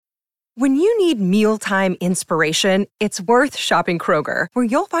When you need mealtime inspiration, it's worth shopping Kroger, where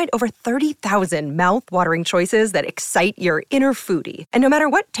you'll find over 30,000 mouth-watering choices that excite your inner foodie. And no matter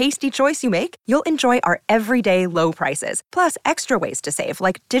what tasty choice you make, you'll enjoy our everyday low prices, plus extra ways to save,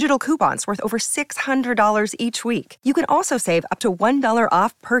 like digital coupons worth over $600 each week. You can also save up to $1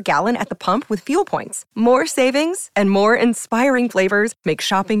 off per gallon at the pump with fuel points. More savings and more inspiring flavors make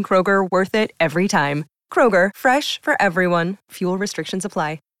shopping Kroger worth it every time. Kroger, fresh for everyone. Fuel restrictions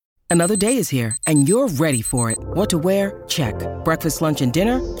apply. Another day is here, and you're ready for it. What to wear? Check. Breakfast, lunch, and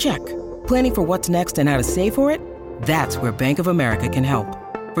dinner? Check. Planning for what's next and how to save for it? That's where Bank of America can help.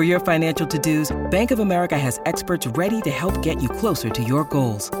 For your financial to-dos, Bank of America has experts ready to help get you closer to your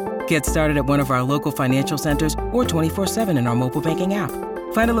goals. Get started at one of our local financial centers or 24/7 in our mobile banking app.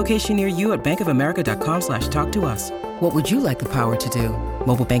 Find a location near you at bankofamerica.com/talktous. What would you like the power to do?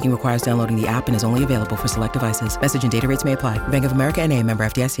 Mobile banking requires downloading the app and is only available for select devices. Message and data rates may apply. Bank of America N.A., member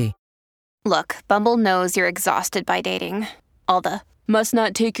FDIC. Look, Bumble knows you're exhausted by dating. All the must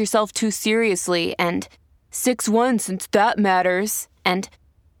not take yourself too seriously and 6'1" since that matters. And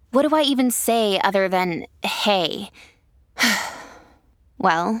what do I even say other than hey?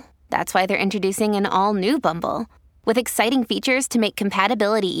 Well, that's why they're introducing an all-new Bumble with exciting features to make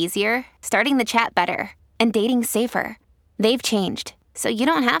compatibility easier, starting the chat better, and dating safer. They've changed, so you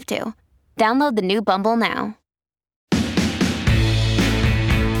don't have to. Download the new Bumble now.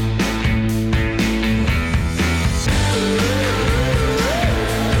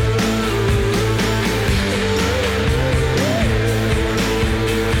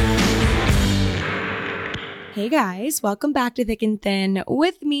 Hey guys, welcome back to Thick and Thin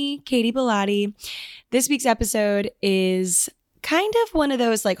with me, Katie Bellotti. This week's episode is kind of one of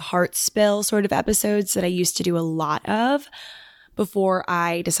those like heart spill sort of episodes that I used to do a lot of before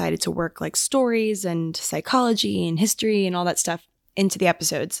I decided to work like stories and psychology and history and all that stuff into the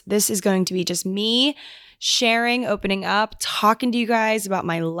episodes. This is going to be just me sharing, opening up, talking to you guys about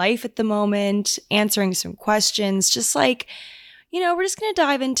my life at the moment, answering some questions, just like, we're just going to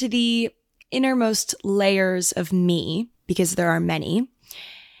dive into the innermost layers of me, because there are many.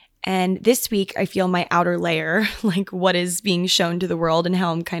 And this week, I feel my outer layer, like what is being shown to the world and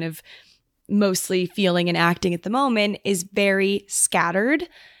how I'm kind of mostly feeling and acting at the moment, is very scattered.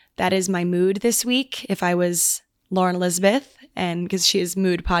 That is my mood this week. If I was Lauren Elizabeth, and because she has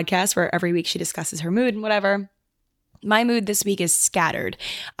Mood podcast where every week she discusses her mood and whatever, my mood this week is scattered.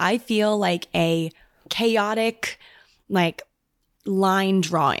 I feel like a chaotic, like line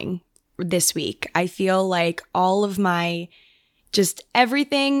drawing this week. I feel like all of my, just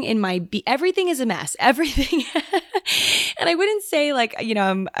everything in my, everything is a mess. Everything. And I wouldn't say like,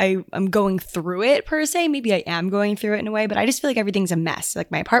 I'm going through it per se. Maybe I am going through it in a way, but I just feel like everything's a mess. Like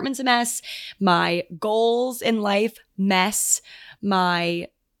my apartment's a mess. My goals in life, mess. My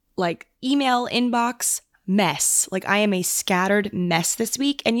like email inbox, mess. Like I am a scattered mess this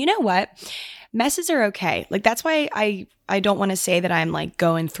week. And you know what? Messes are okay. Like that's why I don't want to say that I'm like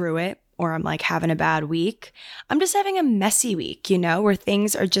going through it or I'm like having a bad week. I'm just having a messy week, where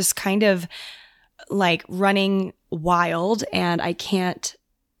things are just kind of like running wild and I can't,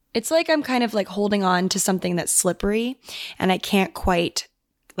 it's like I'm kind of like holding on to something that's slippery and I can't quite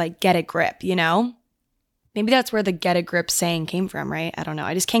like get a grip, Maybe that's where the get a grip saying came from, right? I don't know.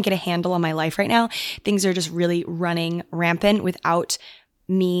 I just can't get a handle on my life right now. Things are just really running rampant without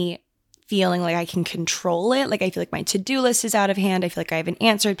me feeling like I can control it. Like I feel like my to-do list is out of hand. I feel like I haven't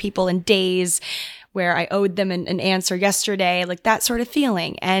answered people in days where I owed them an answer yesterday, like that sort of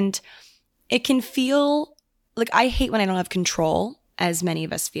feeling. And it can feel like I hate when I don't have control, as many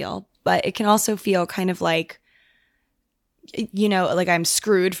of us feel, but it can also feel kind of like, like I'm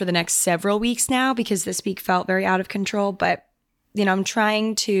screwed for the next several weeks now because this week felt very out of control. But, I'm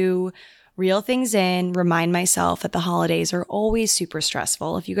trying to reel things in, remind myself that the holidays are always super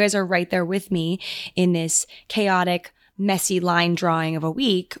stressful. If you guys are right there with me in this chaotic, messy line drawing of a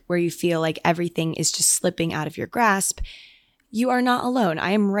week where you feel like everything is just slipping out of your grasp, you are not alone.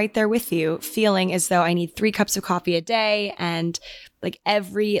 I am right there with you, feeling as though I need 3 cups of coffee a day and like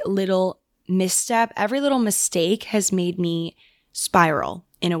every little misstep, every little mistake has made me spiral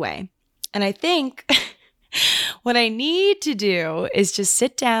in a way. And I think what I need to do is just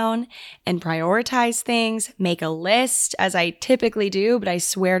sit down and prioritize things, make a list as I typically do, but I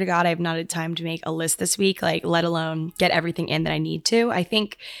swear to God, I have not had time to make a list this week, like let alone get everything in that I need to. I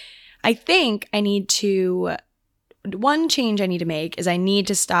think I need to, one change I need to make is I need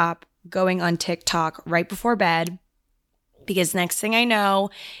to stop going on TikTok right before bed. Because next thing I know,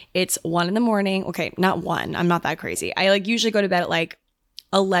 it's 1 a.m. Okay, not 1. I'm not that crazy. I like usually go to bed at like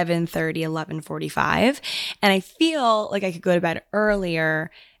 11:30, 11:45. And I feel like I could go to bed earlier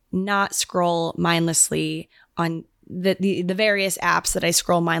not scroll mindlessly on the various apps that I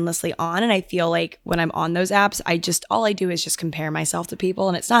scroll mindlessly on. And I feel like when I'm on those apps, all I do is just compare myself to people,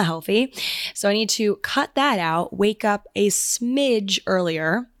 and it's not healthy. So I need to cut that out, wake up a smidge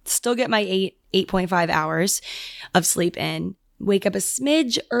earlier, still get my 8.5 hours of sleep in, wake up a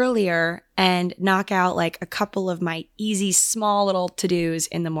smidge earlier and knock out like a couple of my easy, small little to-dos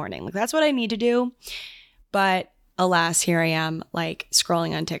in the morning. Like that's what I need to do. But alas, here I am, like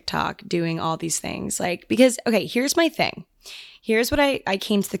scrolling on TikTok, doing all these things. Like, because, okay, here's my thing. Here's what I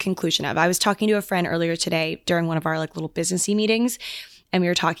came to the conclusion of. I was talking to a friend earlier today during one of our like little businessy meetings, and we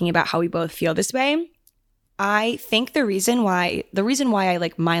were talking about how we both feel this way. I think the reason why I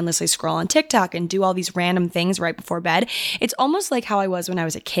like mindlessly scroll on TikTok and do all these random things right before bed, it's almost like how I was when I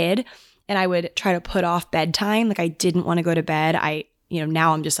was a kid and I would try to put off bedtime. Like I didn't want to go to bed.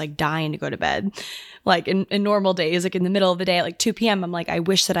 Now I'm just like dying to go to bed. Like in normal days, like in the middle of the day at like 2 p.m., I'm like, I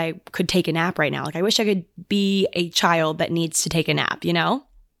wish that I could take a nap right now. Like I wish I could be a child that needs to take a nap, you know?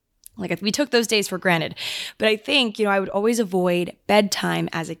 Like we took those days for granted. But I think, I would always avoid bedtime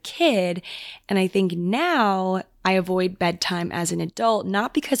as a kid. And I think now I avoid bedtime as an adult,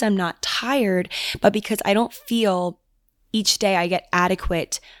 not because I'm not tired, but because I don't feel each day I get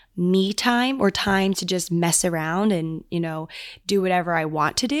adequate me time or time to just mess around and, do whatever I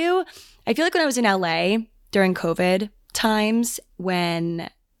want to do. I feel like when I was in LA during COVID times, when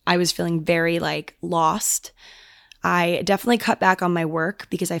I was feeling very like lost, I definitely cut back on my work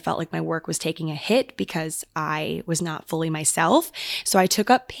because I felt like my work was taking a hit because I was not fully myself. So I took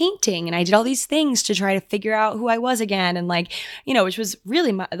up painting and I did all these things to try to figure out who I was again. And like, which was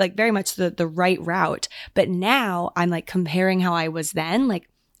really like very much the right route. But now I'm like comparing how I was then. Like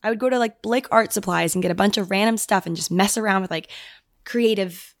I would go to like Blake Art Supplies and get a bunch of random stuff and just mess around with like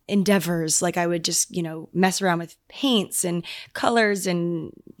creative endeavors. Like I would just, mess around with paints and colors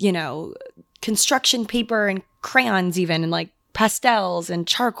and, construction paper and crayons even, and like pastels and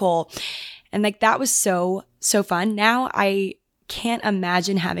charcoal. And like that was so fun. Now I can't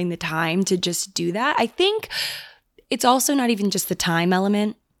imagine having the time to just do that. I think it's also not even just the time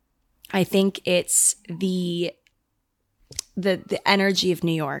element. I think it's the energy of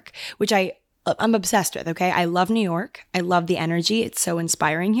New York, which I'm obsessed with, okay? I love New York. I love the energy. It's so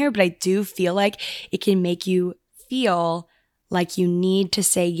inspiring here, but I do feel like it can make you feel like you need to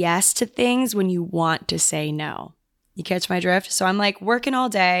say yes to things when you want to say no. You catch my drift? So I'm like working all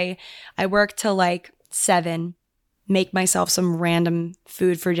day. I work till like 7, make myself some random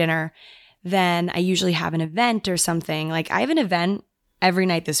food for dinner. Then I usually have an event or something. Like I have an event every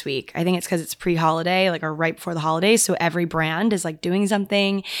night this week. I think it's because it's pre-holiday, like or right before the holidays. So every brand is like doing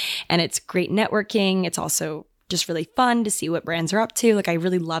something and it's great networking. It's also just really fun to see what brands are up to. Like I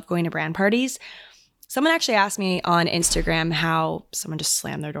really love going to brand parties. Someone actually asked me on Instagram how, someone just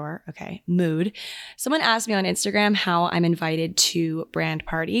slammed their door. Okay, mood. Someone asked me on Instagram how I'm invited to brand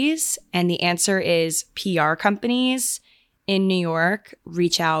parties. And the answer is PR companies in New York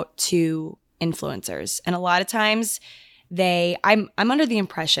reach out to influencers. And a lot of times I'm under the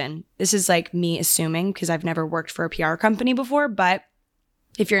impression, this is like me assuming because I've never worked for a PR company before, but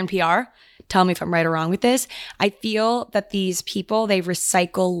if you're in PR, tell me if I'm right or wrong with this. I feel that these people, they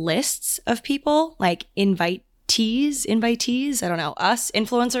recycle lists of people, like invitees, I don't know, us,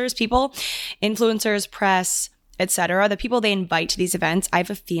 influencers, influencers, press, etc. The people they invite to these events, I have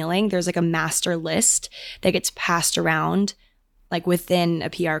a feeling there's like a master list that gets passed around like within a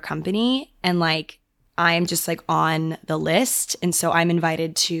PR company, and like I'm just like on the list. And so I'm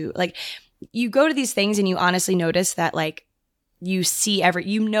invited to, like, you go to these things and you honestly notice that like you see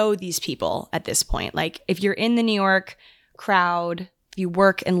these people at this point. Like if you're in the New York crowd, you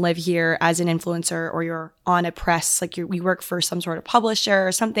work and live here as an influencer, or you're on a press, like we work for some sort of publisher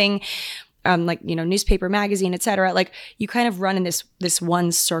or something, like, newspaper, magazine, etc. Like you kind of run in this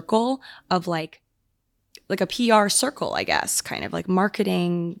one circle of like a PR circle, I guess, kind of like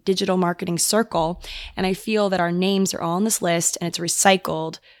marketing, digital marketing circle. And I feel that our names are all on this list and it's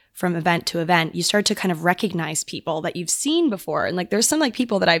recycled from event to event. You start to kind of recognize people that you've seen before. And like, there's some like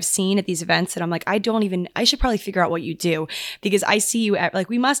people that I've seen at these events that I'm like, I should probably figure out what you do, because I see you like,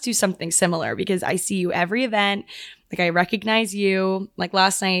 we must do something similar because I see you every event. Like I recognize you. Like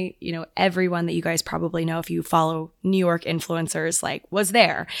last night, everyone that you guys probably know if you follow New York influencers, like was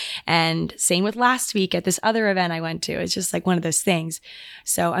there. And same with last week at this other event I went to. It's just like one of those things.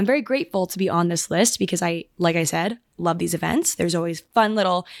 So I'm very grateful to be on this list because like I said, love these events. There's always fun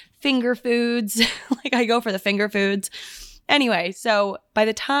little finger foods. Like I go for the finger foods. Anyway, so by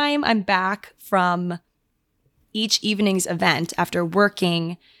the time I'm back from each evening's event after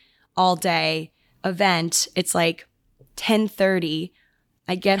working all day event, it's like 10:30.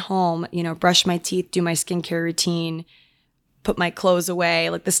 I get home, brush my teeth, do my skincare routine, put my clothes away,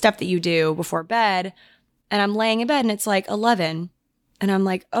 like the stuff that you do before bed. And I'm laying in bed and it's like 11. And I'm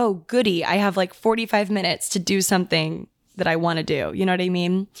like, oh, goody. I have like 45 minutes to do something that I want to do. You know what I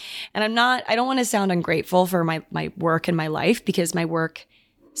mean? And I don't want to sound ungrateful for my work and my life, because my work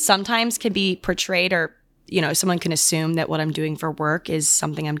sometimes can be portrayed, or someone can assume that what I'm doing for work is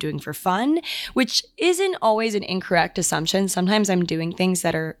something I'm doing for fun, which isn't always an incorrect assumption. Sometimes I'm doing things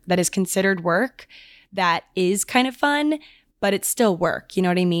that is considered work that is kind of fun, but it's still work. You know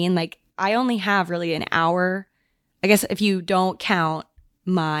what I mean? Like, I only have really an hour, I guess, if you don't count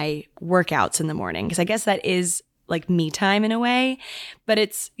my workouts in the morning, because I guess that is like me time in a way, but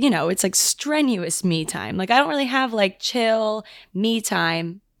it's like strenuous me time. Like, I don't really have like chill me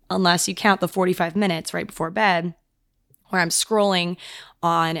time unless you count the 45 minutes right before bed where I'm scrolling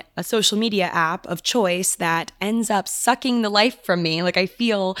on a social media app of choice that ends up sucking the life from me. Like, I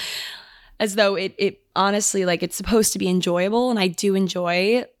feel as though it honestly, like, it's supposed to be enjoyable, and I do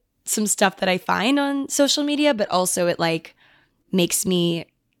enjoy some stuff that I find on social media, but also it like makes me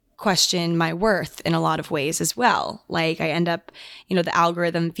question my worth in a lot of ways as well. Like, I end up, the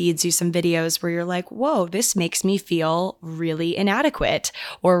algorithm feeds you some videos where you're like, whoa, this makes me feel really inadequate,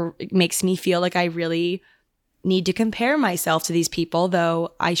 or it makes me feel like I really need to compare myself to these people,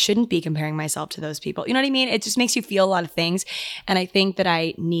 though I shouldn't be comparing myself to those people. You know what I mean? It just makes you feel a lot of things. And I think that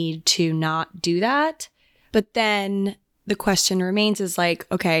I need to not do that. But then the question remains is like,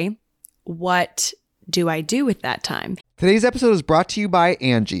 okay, what do I do with that time? Today's episode is brought to you by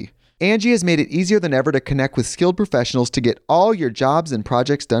Angie. Angie has made it easier than ever to connect with skilled professionals to get all your jobs and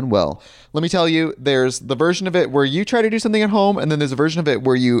projects done well. Let me tell you, there's the version of it where you try to do something at home, and then there's a version of it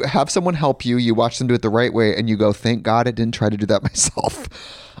where you have someone help you, you watch them do it the right way, and you go, thank God I didn't try to do that myself.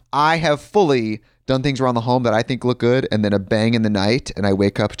 I have fully done things around the home that I think look good, and then a bang in the night, and I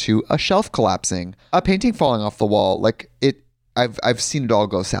wake up to a shelf collapsing, a painting falling off the wall. I've seen it all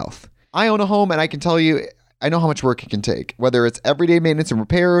go south. I own a home, and I can tell you, I know how much work it can take. Whether it's everyday maintenance and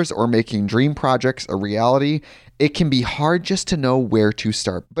repairs or making dream projects a reality, it can be hard just to know where to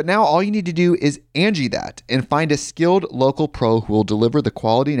start. But now all you need to do is Angie that and find a skilled local pro who will deliver the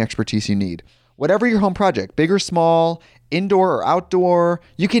quality and expertise you need. Whatever your home project, big or small, indoor or outdoor,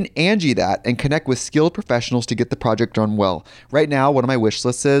 you can Angie that and connect with skilled professionals to get the project done well. Right now, one of my wish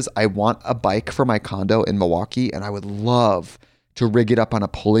lists is I want a bike for my condo in Milwaukee, and I would love to rig it up on a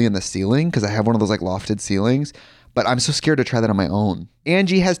pulley in the ceiling because I have one of those like lofted ceilings, but I'm so scared to try that on my own.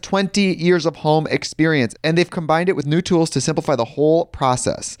 Angie has 20 years of home experience, and they've combined it with new tools to simplify the whole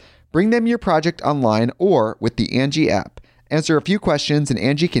process. Bring them your project online or with the Angie app. Answer a few questions and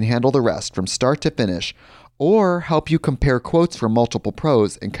Angie can handle the rest from start to finish, or help you compare quotes from multiple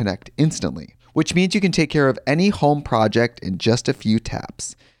pros and connect instantly, which means you can take care of any home project in just a few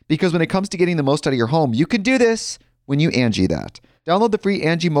taps. Because when it comes to getting the most out of your home, you can do this when you Angie that. Download the free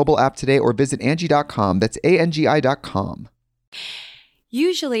Angie mobile app today or visit Angie.com. That's ANGI.com.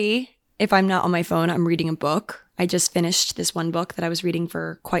 Usually, if I'm not on my phone, I'm reading a book. I just finished this one book that I was reading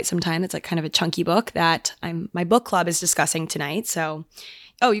for quite some time. It's like kind of a chunky book that my book club is discussing tonight. So,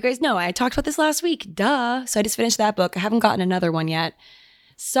 you guys know I talked about this last week. Duh. So I just finished that book. I haven't gotten another one yet.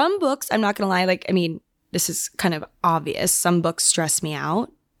 Some books, I'm not going to lie, this is kind of obvious. Some books stress me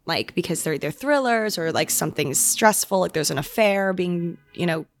out. Like, because they're either thrillers or like something's stressful, like there's an affair being,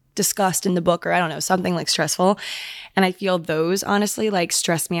 discussed in the book, or I don't know, something like stressful. And I feel those honestly like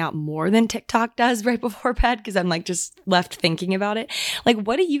stress me out more than TikTok does right before bed, because I'm like just left thinking about it. Like,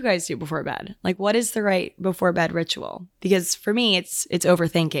 what do you guys do before bed? Like, what is the right before bed ritual? Because for me, it's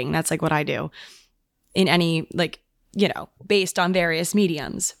overthinking. That's like what I do in any, based on various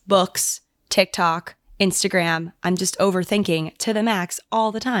mediums, books, TikTok, Instagram. I'm just overthinking to the max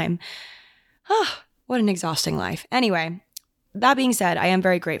all the time. What an exhausting life. Anyway, that being said, I am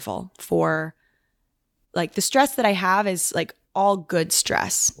very grateful for like the stress that I have is like all good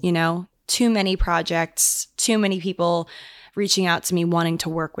stress, too many projects, too many people reaching out to me wanting to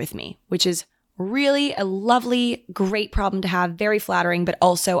work with me, which is really a lovely, great problem to have, very flattering, but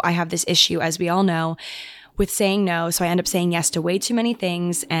also I have this issue, as we all know, with saying no. So I end up saying yes to way too many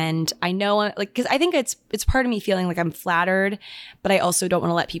things. And I know, because I think it's part of me feeling like I'm flattered, but I also don't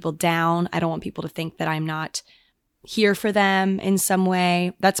want to let people down. I don't want people to think that I'm not here for them in some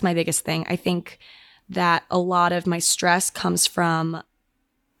way. That's my biggest thing. I think that a lot of my stress comes from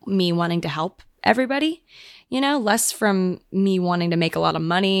me wanting to help everybody, less from me wanting to make a lot of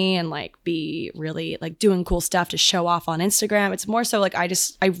money and like be really like doing cool stuff to show off on Instagram. It's more so like I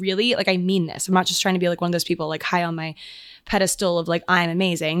really like, I mean this. I'm not just trying to be like one of those people like high on my pedestal of like I'm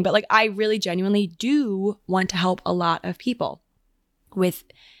amazing, but like I really genuinely do want to help a lot of people. with,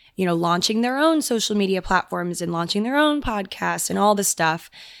 launching their own social media platforms and launching their own podcasts and all this stuff,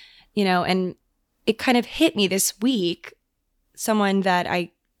 and it kind of hit me this week. Someone that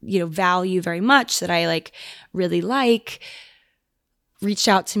I, value very much, that I really reached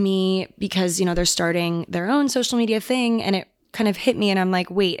out to me because, they're starting their own social media thing, and it kind of hit me, and I'm like,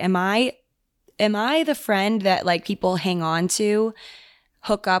 wait, am I the friend that people hang on to,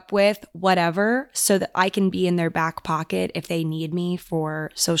 hook up with, whatever, so that I can be in their back pocket if they need me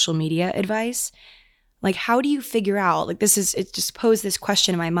for social media advice? How do you figure out, it just posed this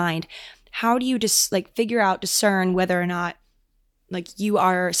question in my mind. How do you just discern whether or not you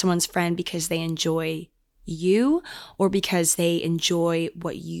are someone's friend because they enjoy you or because they enjoy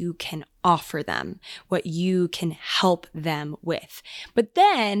what you can offer them, what you can help them with? But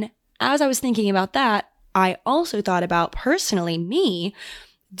then, as I was thinking about that, I also thought about personally me.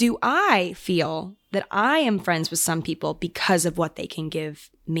 Do I feel that I am friends with some people because of what they can give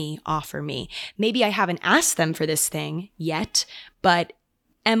me, offer me? Maybe I haven't asked them for this thing yet, but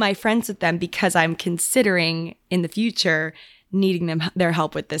am I friends with them because I'm considering in the future needing their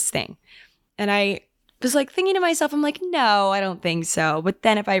help with this thing? And I was thinking to myself, I'm no, I don't think so. But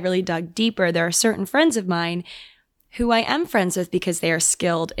then if I really dug deeper, there are certain friends of mine who I am friends with because they are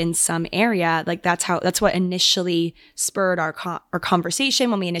skilled in some area. That's what initially spurred our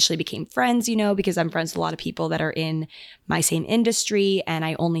conversation when we initially became friends, because I'm friends with a lot of people that are in my same industry, and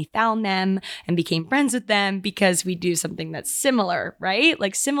I only found them and became friends with them because we do something that's similar, right?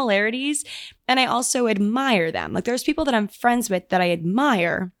 Similarities. And I also admire them. There's people that I'm friends with that I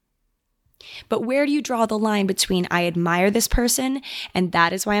admire. But where do you draw the line between I admire this person and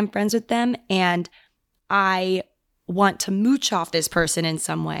that is why I'm friends with them, and I want to mooch off this person in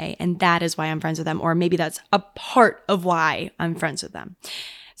some way, and that is why I'm friends with them, or maybe that's a part of why I'm friends with them.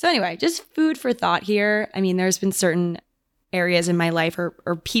 So anyway, just food for thought here. I mean, there's been certain areas in my life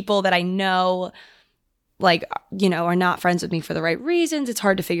or people that I know are not friends with me for the right reasons. It's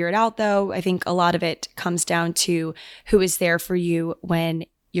hard to figure it out though. I think a lot of it comes down to who is there for you when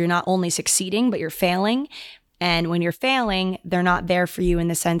you're not only succeeding, but you're failing. And when you're failing, they're not there for you in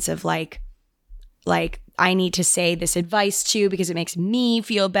the sense of I need to say this advice to you because it makes me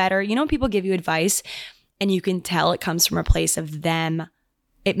feel better. When people give you advice and you can tell it comes from a place of them,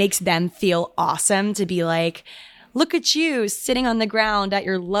 it makes them feel awesome to be look at you sitting on the ground at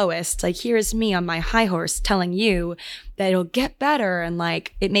your lowest. Here's me on my high horse telling you that it'll get better. And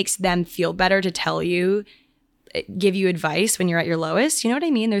it makes them feel better to tell you, give you advice when you're at your lowest. You know what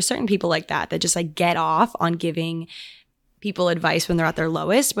I mean? There's certain people like that just get off on giving people advice when they're at their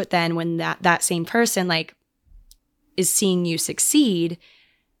lowest, but then when that same person is seeing you succeed,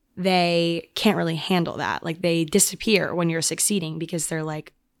 they can't really handle that. They disappear when you're succeeding because they're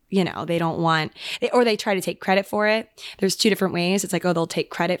they don't want, or they try to take credit for it. There's two different ways. It's they'll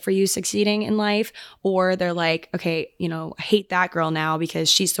take credit for you succeeding in life, or they're okay, I hate that girl now because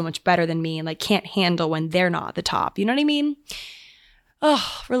she's so much better than me, and can't handle when they're not at the top. You know what I mean?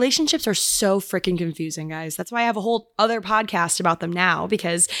 Oh, relationships are so freaking confusing, guys. That's why I have a whole other podcast about them now,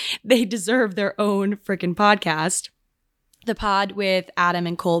 because they deserve their own freaking podcast. The pod with Adam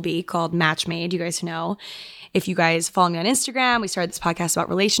and Colby called Match Made, you guys know. If you guys follow me on Instagram, we started this podcast about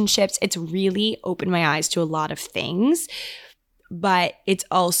relationships. It's really opened my eyes to a lot of things, but it's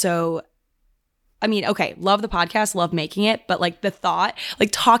also, love the podcast, love making it, but the thought,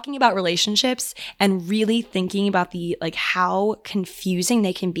 talking about relationships and really thinking about the, how confusing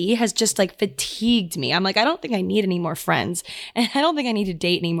they can be has just fatigued me. I'm I don't think I need any more friends, and I don't think I need to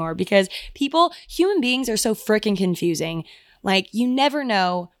date anymore because human beings are so freaking confusing. You never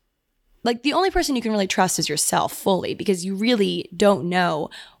know. The only person you can really trust is yourself fully, because you really don't know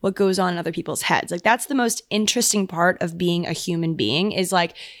what goes on in other people's heads. That's the most interesting part of being a human being is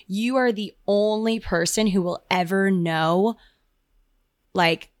you are the only person who will ever know,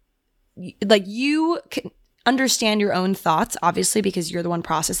 you can understand your own thoughts, obviously, because you're the one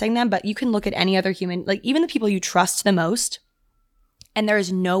processing them, but you can look at any other human, even the people you trust the most, and there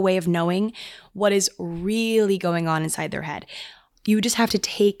is no way of knowing what is really going on inside their head. You just have to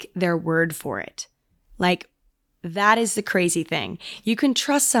take their word for it. That is the crazy thing. You can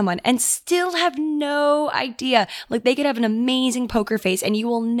trust someone and still have no idea. They could have an amazing poker face and you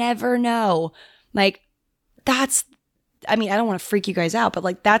will never know. I don't want to freak you guys out,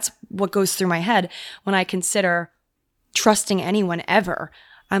 but that's what goes through my head when I consider trusting anyone ever.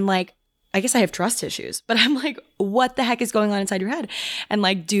 I'm I guess I have trust issues, but I'm what the heck is going on inside your head?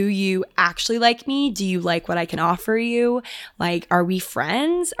 And do you actually like me? Do you like what I can offer you? Are we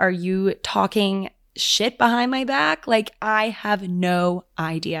friends? Are you talking shit behind my back? I have no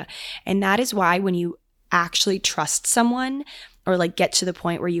idea. And that is why when you actually trust someone, or like get to the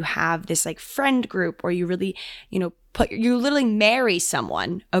point where you have this like friend group, or you really, you literally marry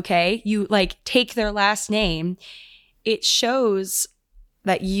someone, okay? You like take their last name. It shows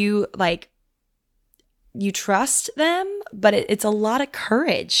that you trust them, but it's a lot of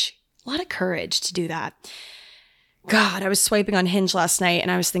courage. A lot of courage to do that. God, I was swiping on Hinge last night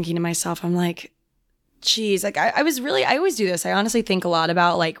and I was thinking to myself, I'm like, geez, like I always do this. I honestly think a lot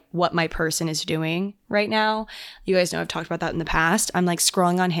about like what my person is doing right now. You guys know I've talked about that in the past. I'm like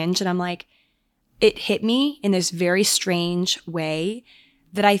scrolling on Hinge and I'm like, it hit me in this very strange way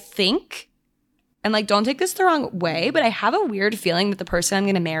that I think, and like, don't take this the wrong way, but I have a weird feeling that the person I'm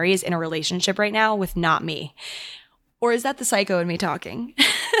going to marry is in a relationship right now with not me. Or is that the psycho in me talking?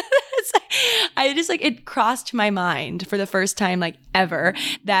 I just like, it crossed my mind for the first time like ever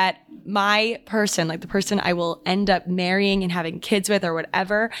that my person, like the person I will end up marrying and having kids with or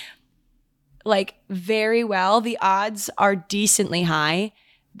whatever, like very well, the odds are decently high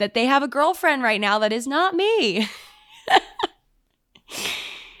that they have a girlfriend right now that is not me.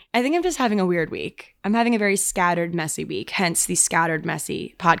 I think I'm just having a weird week. I'm having a very scattered, messy week, hence the Scattered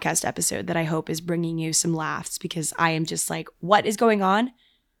Messy podcast episode that I hope is bringing you some laughs, because I am just like, what is going on?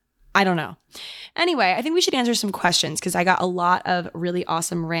 I don't know. Anyway, I think we should answer some questions because I got a lot of really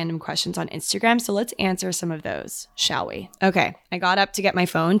awesome random questions on Instagram. So let's answer some of those, shall we? Okay, I got up to get my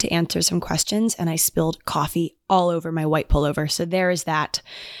phone to answer some questions and I spilled coffee all over my white pullover. So there is that.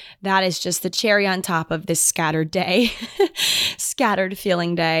 That is just the cherry on top of this scattered day, scattered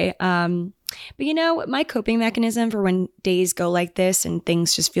feeling day. But you know, my coping mechanism for when days go like this and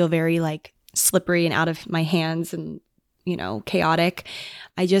things just feel very like slippery and out of my hands and, you know, chaotic,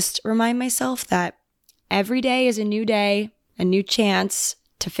 I just remind myself that every day is a new day, a new chance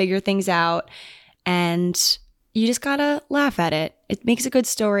to figure things out. And you just gotta laugh at it. It makes a good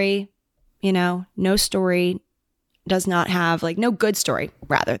story. You know, no story does not have, like, no good story,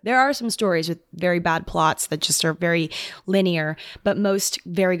 rather. There are some stories with very bad plots that just are very linear, but most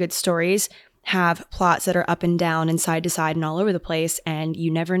very good stories have plots that are up and down and side to side and all over the place, and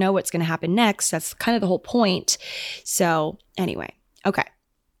you never know what's going to happen next. That's kind of the whole point. So anyway, okay.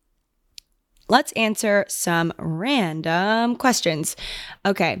 Let's answer some random questions.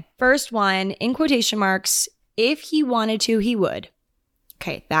 Okay, first one, in quotation marks, if he wanted to, he would.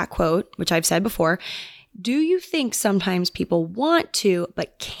 Okay, that quote, which I've said before. Do you think sometimes people want to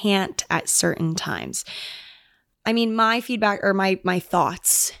but can't at certain times? I mean, my feedback or my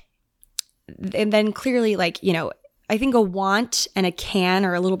thoughts, and then clearly, like, you know, I think a want and a can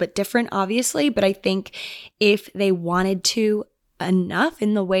are a little bit different, obviously, but I think if they wanted to enough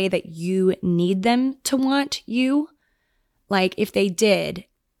in the way that you need them to want you, like if they did,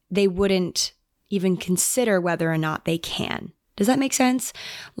 they wouldn't even consider whether or not they can. Does that make sense?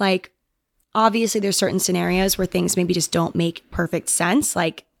 Like, obviously there's certain scenarios where things maybe just don't make perfect sense,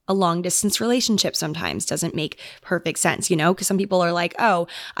 like a long distance relationship sometimes doesn't make perfect sense, you know, because some people are like, oh,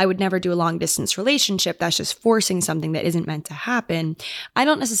 I would never do a long distance relationship. That's just forcing something that isn't meant to happen. I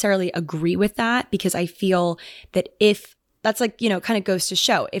don't necessarily agree with that, because I feel that if that's like, you know, kind of goes to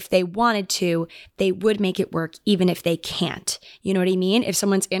show if they wanted to, they would make it work even if they can't. You know what I mean? If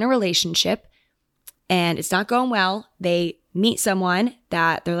someone's in a relationship and it's not going well, they meet someone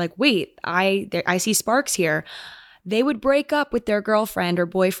that they're like, wait, I see sparks here. They would break up with their girlfriend or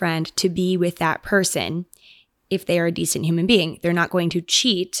boyfriend to be with that person if they are a decent human being. They're not going to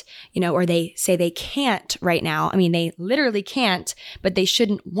cheat, you know, or they say they can't right now. I mean, they literally can't, but they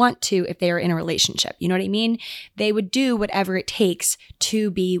shouldn't want to if they are in a relationship. You know what I mean? They would do whatever it takes to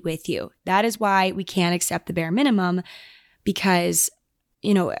be with you. That is why we can't accept the bare minimum, because,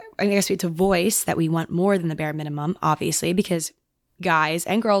 you know, I guess it's a voice that we want more than the bare minimum, obviously, because guys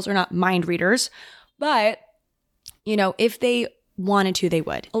and girls are not mind readers. But, you know, if they wanted to, they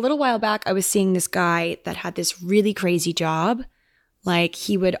would. A little while back, I was seeing this guy that had this really crazy job. Like,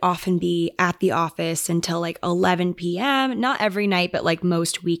 he would often be at the office until like 11 p.m., not every night, but like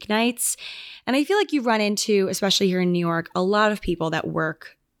most weeknights. And I feel like you run into, especially here in New York, a lot of people that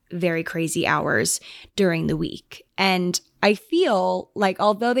work very crazy hours during the week. And I feel like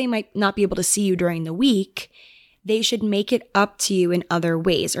although they might not be able to see you during the week, they should make it up to you in other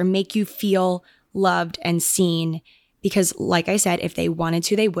ways or make you feel loved and seen. Because like I said, if they wanted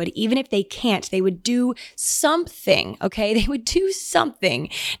to, they would. Even if they can't, they would do something, okay? They would do something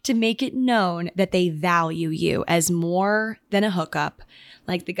to make it known that they value you as more than a hookup.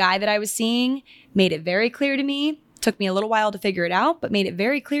 Like the guy that I was seeing made it very clear to me. Took me a little while to figure it out, but made it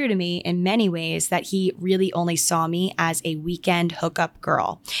very clear to me in many ways that he really only saw me as a weekend hookup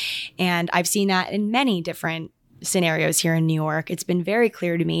girl. And I've seen that in many different scenarios here in New York. It's been very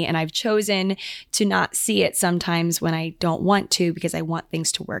clear to me, and I've chosen to not see it sometimes when I don't want to because I want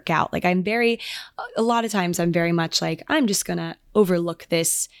things to work out. Like a lot of times I'm very much like, I'm just gonna overlook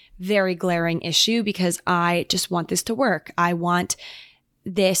this very glaring issue because I just want this to work. I want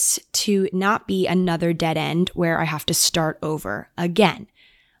this to not be another dead end where I have to start over again.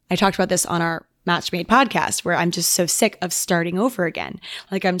 I talked about this on our Match Made podcast where I'm just so sick of starting over again.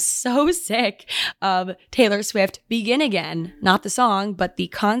 Like I'm so sick of Taylor Swift Begin Again, not the song, but the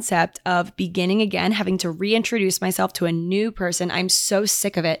concept of beginning again, having to reintroduce myself to a new person. I'm so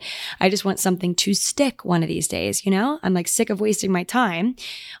sick of it. I just want something to stick one of these days, you know? I'm like sick of wasting my time.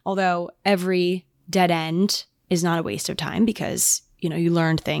 Although every dead end is not a waste of time because, you know, you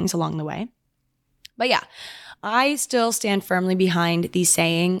learned things along the way. But yeah, I still stand firmly behind the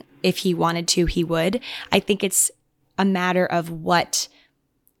saying, if he wanted to, he would. I think it's a matter of what,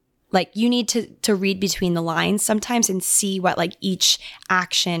 like, you need to read between the lines sometimes and see what, like, each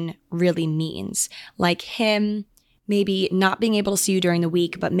action really means. Like him maybe not being able to see you during the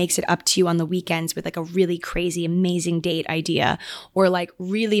week, but makes it up to you on the weekends with, like, a really crazy, amazing date idea, or, like,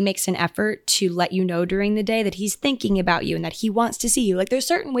 really makes an effort to let you know during the day that he's thinking about you and that he wants to see you. Like, there's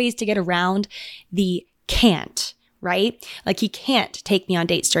certain ways to get around the can't, right? Like he can't take me on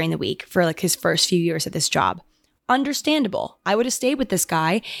dates during the week for like his first few years at this job. Understandable. I would have stayed with this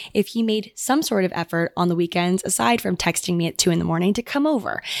guy if he made some sort of effort on the weekends aside from texting me at 2 a.m. to come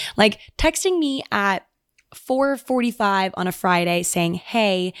over. Like texting me at 4:45 on a Friday saying,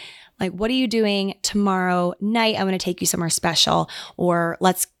 hey, like, what are you doing tomorrow night? I'm going to take you somewhere special, or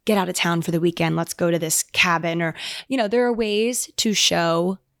let's get out of town for the weekend. Let's go to this cabin, or, you know, there are ways to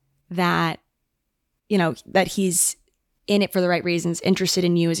show that, you know, that he's in it for the right reasons, interested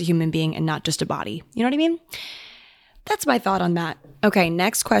in you as a human being and not just a body. You know what I mean? That's my thought on that. Okay,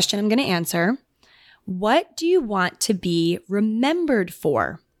 next question I'm going to answer. What do you want to be remembered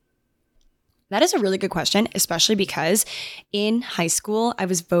for? That is a really good question, especially because in high school, I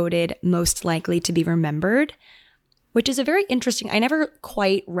was voted most likely to be remembered, which is a very interesting, I never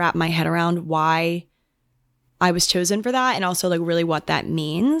quite wrapped my head around why I was chosen for that, and also like really what that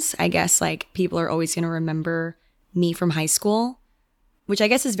means. I guess like people are always going to remember me from high school, which I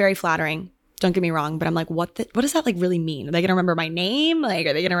guess is very flattering. Don't get me wrong, but I'm like, what does that like really mean? Are they going to remember my name? Like,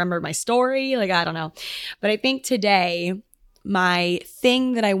 are they going to remember my story? Like, I don't know. But I think today, my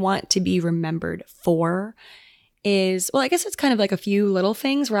thing that I want to be remembered for is, well, I guess it's kind of like a few little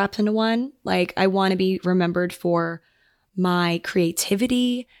things wrapped into one. Like, I want to be remembered for my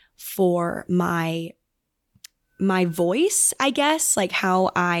creativity, for my voice, I guess, like how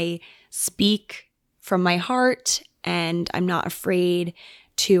I speak from my heart, and I'm not afraid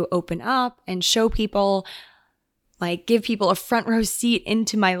to open up and show people, like give people a front row seat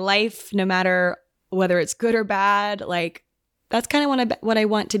into my life, no matter whether it's good or bad. Like that's kind of what I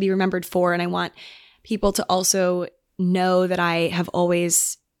want to be remembered for. And I want people to also know that I have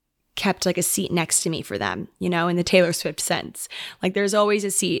always kept like a seat next to me for them, you know, in the Taylor Swift sense. Like there's always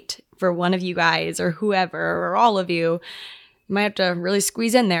a seat for one of you guys or whoever or all of you. You might have to really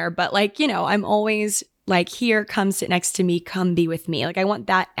squeeze in there, but like, you know, I'm always like, here, come sit next to me, come be with me. Like I want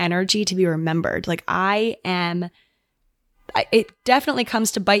that energy to be remembered. Like it definitely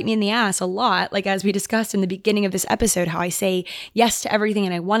comes to bite me in the ass a lot. Like as we discussed in the beginning of this episode, how I say yes to everything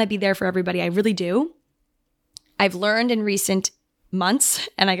and I want to be there for everybody. I really do. I've learned in recent months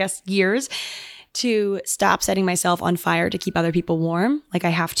and I guess years to stop setting myself on fire to keep other people warm. Like I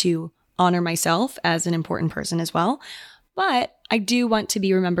have to honor myself as an important person as well. But I do want to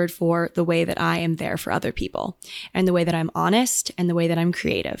be remembered for the way that I am there for other people and the way that I'm honest and the way that I'm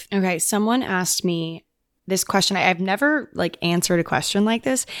creative. Okay, someone asked me this question. I've never like answered a question like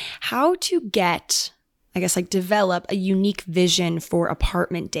this. How to get, I guess, like develop a unique vision for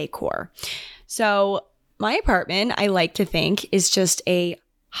apartment decor. So my apartment, I like to think, is just a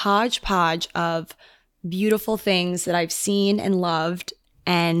hodgepodge of beautiful things that I've seen and loved,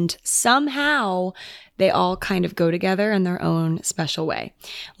 and somehow they all kind of go together in their own special way.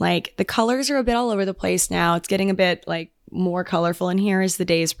 Like the colors are a bit all over the place now. It's getting a bit like more colorful in here as the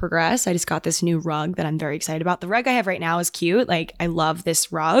days progress. I just got this new rug that I'm very excited about. The rug I have right now is cute. Like I love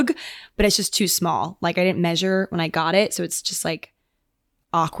this rug, but it's just too small. Like I didn't measure when I got it, so it's just like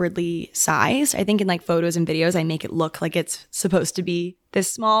awkwardly sized. I think in like photos and videos, I make it look like it's supposed to be this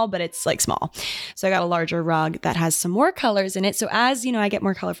small, but it's like small. So I got a larger rug that has some more colors in it. So as you know, I get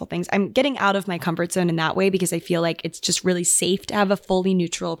more colorful things. I'm getting out of my comfort zone in that way because I feel like it's just really safe to have a fully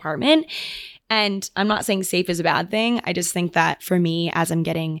neutral apartment. And I'm not saying safe is a bad thing. I just think that for me, as I'm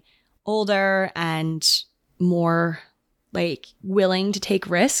getting older and more like willing to take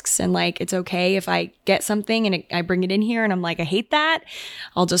risks and like it's okay if I get something and I bring it in here and I'm like, I hate that,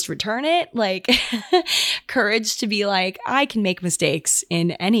 I'll just return it. Like courage to be like, I can make mistakes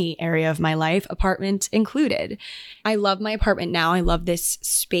in any area of my life, apartment included. I love my apartment now. I love this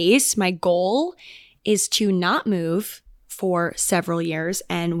space. My goal is to not move for several years.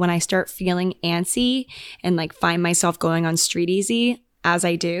 And when I start feeling antsy and like find myself going on street easy, as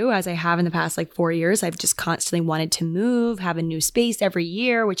I have in the past like 4 years, I've just constantly wanted to move, have a new space every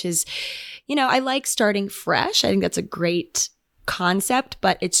year, which is, I like starting fresh. I think that's a great concept,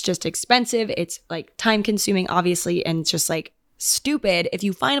 but it's just expensive. It's like time consuming, obviously, and it's just like stupid. If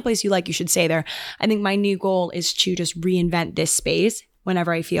you find a place you like, you should stay there. I think my new goal is to just reinvent this space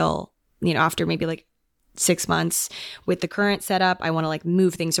whenever I feel, after maybe like 6 months with the current setup, I want to like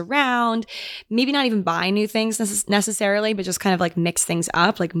move things around, maybe not even buy new things necessarily, but just kind of like mix things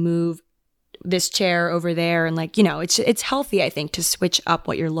up, like move this chair over there. And like, it's healthy, I think, to switch up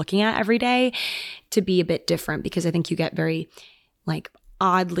what you're looking at every day to be a bit different, because I think you get very like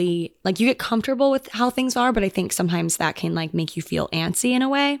oddly, like you get comfortable with how things are, but I think sometimes that can like make you feel antsy in a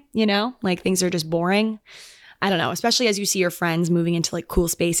way, like things are just boring. I don't know, especially as you see your friends moving into like cool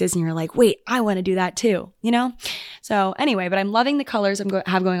spaces and you're like, wait, I want to do that too, So anyway, but I'm loving the colors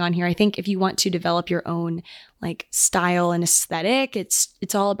have going on here. I think if you want to develop your own like style and aesthetic,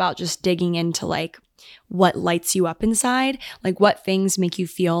 it's all about just digging into like what lights you up inside, like what things make you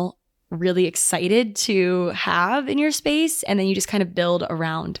feel really excited to have in your space. And then you just kind of build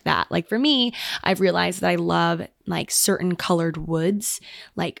around that. Like for me, I've realized that I love like certain colored woods,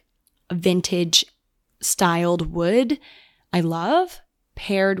 like vintage styled wood I love,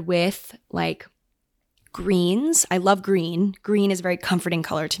 paired with like greens. I love green. Green is a very comforting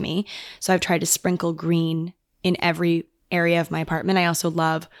color to me. So I've tried to sprinkle green in every area of my apartment. I also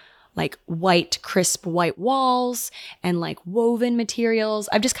love like white, crisp white walls and like woven materials.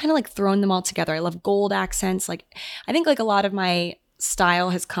 I've just kind of like thrown them all together. I love gold accents. Like I think like a lot of my style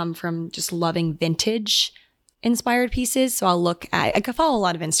has come from just loving vintage inspired pieces. So I follow a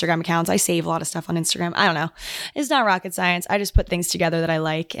lot of Instagram accounts. I save a lot of stuff on Instagram. I don't know. It's not rocket science. I just put things together that I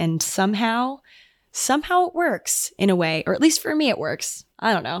like, and somehow it works in a way, or at least for me it works.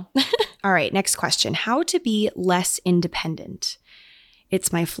 I don't know. All right, next question. How to be less independent?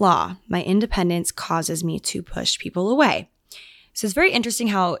 It's my flaw. My independence causes me to push people away. So it's very interesting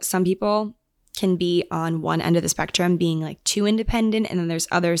how some people can be on one end of the spectrum, being like too independent. And then there's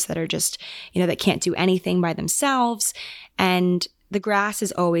others that are just, that can't do anything by themselves. And the grass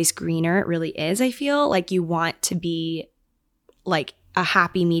is always greener. It really is. I feel like you want to be like a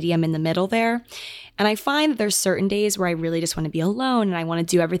happy medium in the middle there. And I find that there's certain days where I really just want to be alone and I want to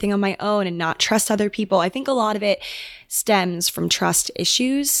do everything on my own and not trust other people. I think a lot of it stems from trust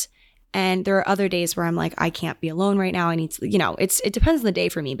issues. And there are other days where I'm like, I can't be alone right now. I need to, it depends on the day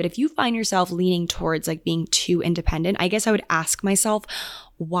for me. But if you find yourself leaning towards like being too independent, I guess I would ask myself,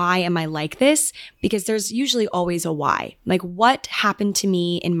 why am I like this? Because there's usually always a why. Like, what happened to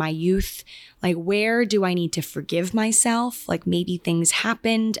me in my youth? Like, where do I need to forgive myself? Like, maybe things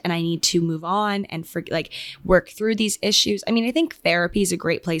happened and I need to move on and work through these issues. I mean, I think therapy is a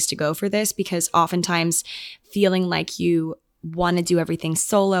great place to go for this, because oftentimes feeling like you want to do everything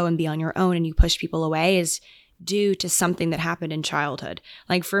solo and be on your own and you push people away is due to something that happened in childhood.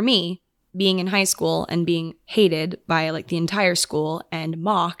 Like for me, being in high school and being hated by like the entire school and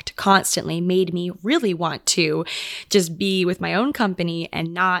mocked constantly made me really want to just be with my own company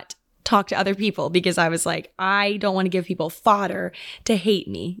and not talk to other people, because I was like, I don't want to give people fodder to hate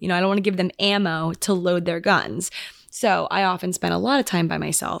me. I don't want to give them ammo to load their guns. So I often spend a lot of time by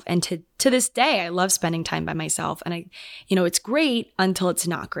myself. And to this day, I love spending time by myself. And it's great until it's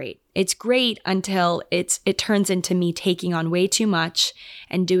not great. It's great until it turns into me taking on way too much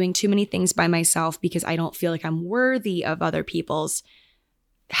and doing too many things by myself because I don't feel like I'm worthy of other people's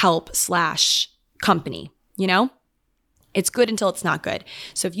help/company, It's good until it's not good.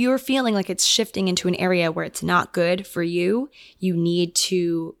 So if you're feeling like it's shifting into an area where it's not good for you, you need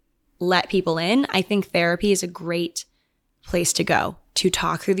to let people in. I think therapy is a great place to go to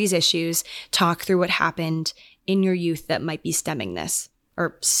talk through these issues, talk through what happened in your youth that might be stemming this,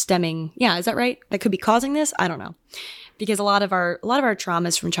 or stemming. Yeah, is that right? That could be causing this. I don't know, because a lot of our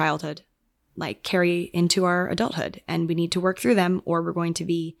traumas from childhood like carry into our adulthood, and we need to work through them, or we're going to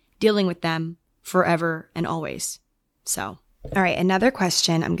be dealing with them forever and always. So, all right, another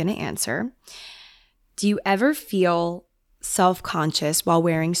question I'm going to answer. Do you ever feel self-conscious while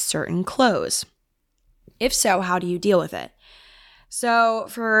wearing certain clothes? If so, how do you deal with it? So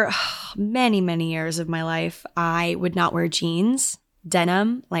for many, many years of my life, I would not wear jeans,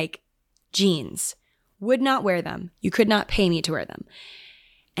 denim, like jeans, would not wear them. You could not pay me to wear them.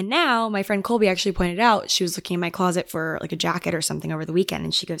 And now my friend Colby actually pointed out, she was looking in my closet for like a jacket or something over the weekend.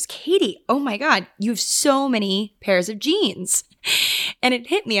 And she goes, Katie, oh my God, you have so many pairs of jeans. And it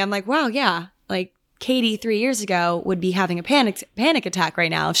hit me. I'm like, wow, yeah. Like Katie 3 years ago would be having a panic attack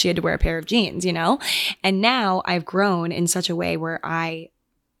right now if she had to wear a pair of jeans, you know? And now I've grown in such a way where I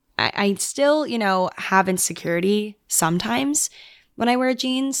still, you know, have insecurity sometimes when I wear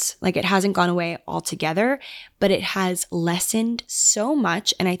jeans. Like it hasn't gone away altogether, but it has lessened so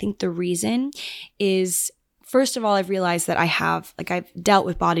much. And I think the reason is, first of all, I've realized that I've dealt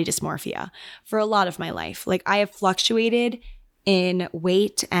with body dysmorphia for a lot of my life. Like I have fluctuated in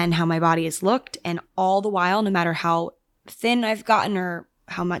weight and how my body has looked. And all the while, no matter how thin I've gotten or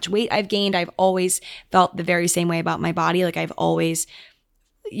how much weight I've gained, I've always felt the very same way about my body. Like I've always,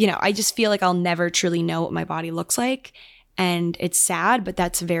 you know, I just feel like I'll never truly know what my body looks like. And it's sad, but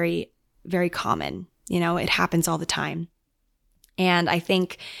that's very, very common. You know, it happens all the time. And I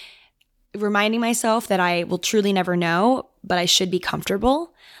think reminding myself that I will truly never know, but I should be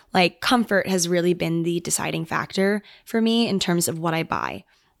comfortable. Like comfort has really been the deciding factor for me in terms of what I buy.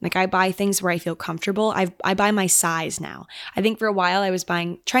 Like I buy things where I feel comfortable. I buy my size now. I think for a while I was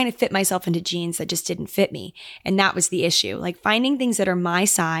trying to fit myself into jeans that just didn't fit me. And that was the issue. Like finding things that are my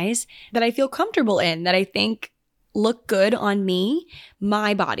size that I feel comfortable in, that I think look good on me,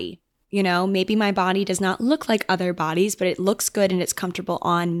 my body. You know, maybe my body does not look like other bodies, but it looks good and it's comfortable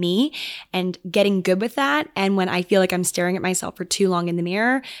on me, and getting good with that. And when I feel like I'm staring at myself for too long in the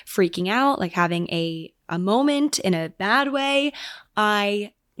mirror, freaking out, like having a moment in a bad way,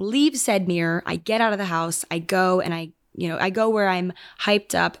 I leave said mirror, I get out of the house, I go and I go where I'm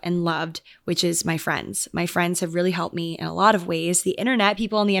hyped up and loved, which is my friends. My friends have really helped me in a lot of ways. The internet,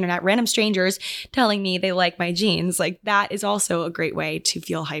 people on the internet, random strangers telling me they like my jeans, like that is also a great way to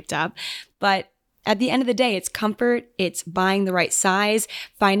feel hyped up. But at the end of the day, it's comfort. It's buying the right size,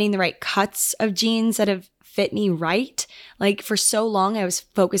 finding the right cuts of jeans that have fit me right. Like for so long, I was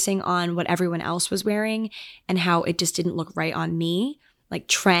focusing on what everyone else was wearing and how it just didn't look right on me, like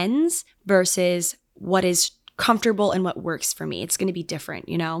trends versus what is comfortable and what works for me. It's going to be different,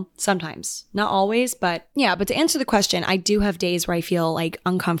 you know, sometimes, not always, but yeah. But to answer the question, I do have days where I feel like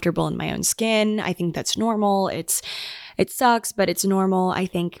uncomfortable in my own skin. I think that's normal. It sucks, but it's normal. I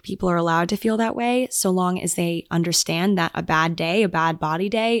think people are allowed to feel that way so long as they understand that a bad day, a bad body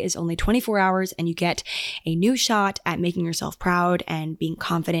day is only 24 hours and you get a new shot at making yourself proud and being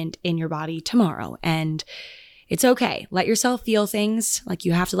confident in your body tomorrow. And it's okay. Let yourself feel things. Like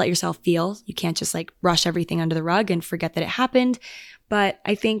you have to let yourself feel. You can't just like brush everything under the rug and forget that it happened. But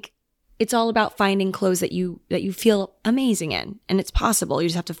I think it's all about finding clothes that you feel amazing in. And it's possible. You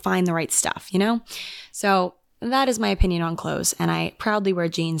just have to find the right stuff, you know? So that is my opinion on clothes. And I proudly wear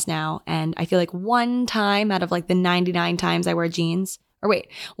jeans now. And I feel like one time out of like the 99 times I wear jeans,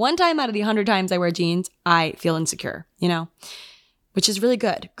 one time out of the 100 times I wear jeans, I feel insecure, you know? Which is really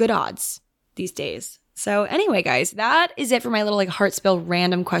good. Good odds these days. So anyway, guys, that is it for my little like heart spill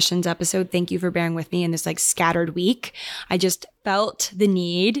random questions episode. Thank you for bearing with me in this like scattered week. I just felt the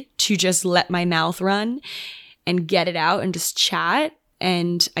need to just let my mouth run and get it out and just chat.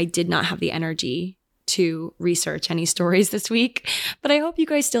 And I did not have the energy to research any stories this week, but I hope you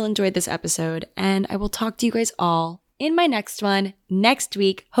guys still enjoyed this episode, and I will talk to you guys all in my next one next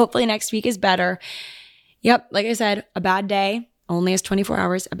week. Hopefully next week is better. Yep. Like I said, a bad day only has 24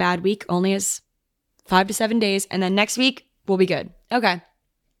 hours. A bad week only has 5 to 7 days. And then next week we'll be good. Okay.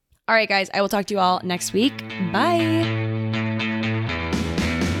 All right, guys. I will talk to you all next week. Bye.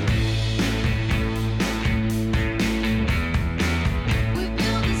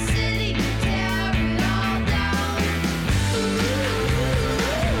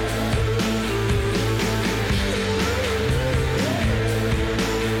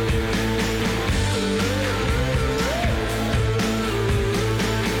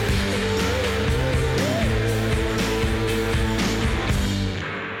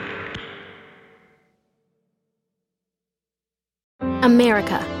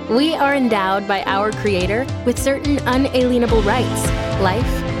 America. We are endowed by our Creator with certain unalienable rights: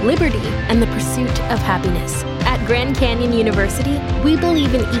 life, liberty, and the pursuit of happiness. At Grand Canyon University, we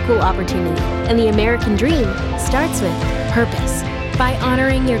believe in equal opportunity, and the American dream starts with purpose. By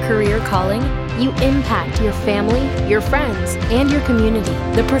honoring your career calling, you impact your family, your friends, and your community.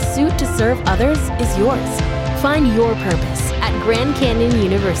 The pursuit to serve others is yours. Find your purpose at Grand Canyon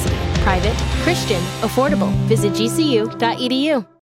University. Private, Christian, affordable. Visit gcu.edu.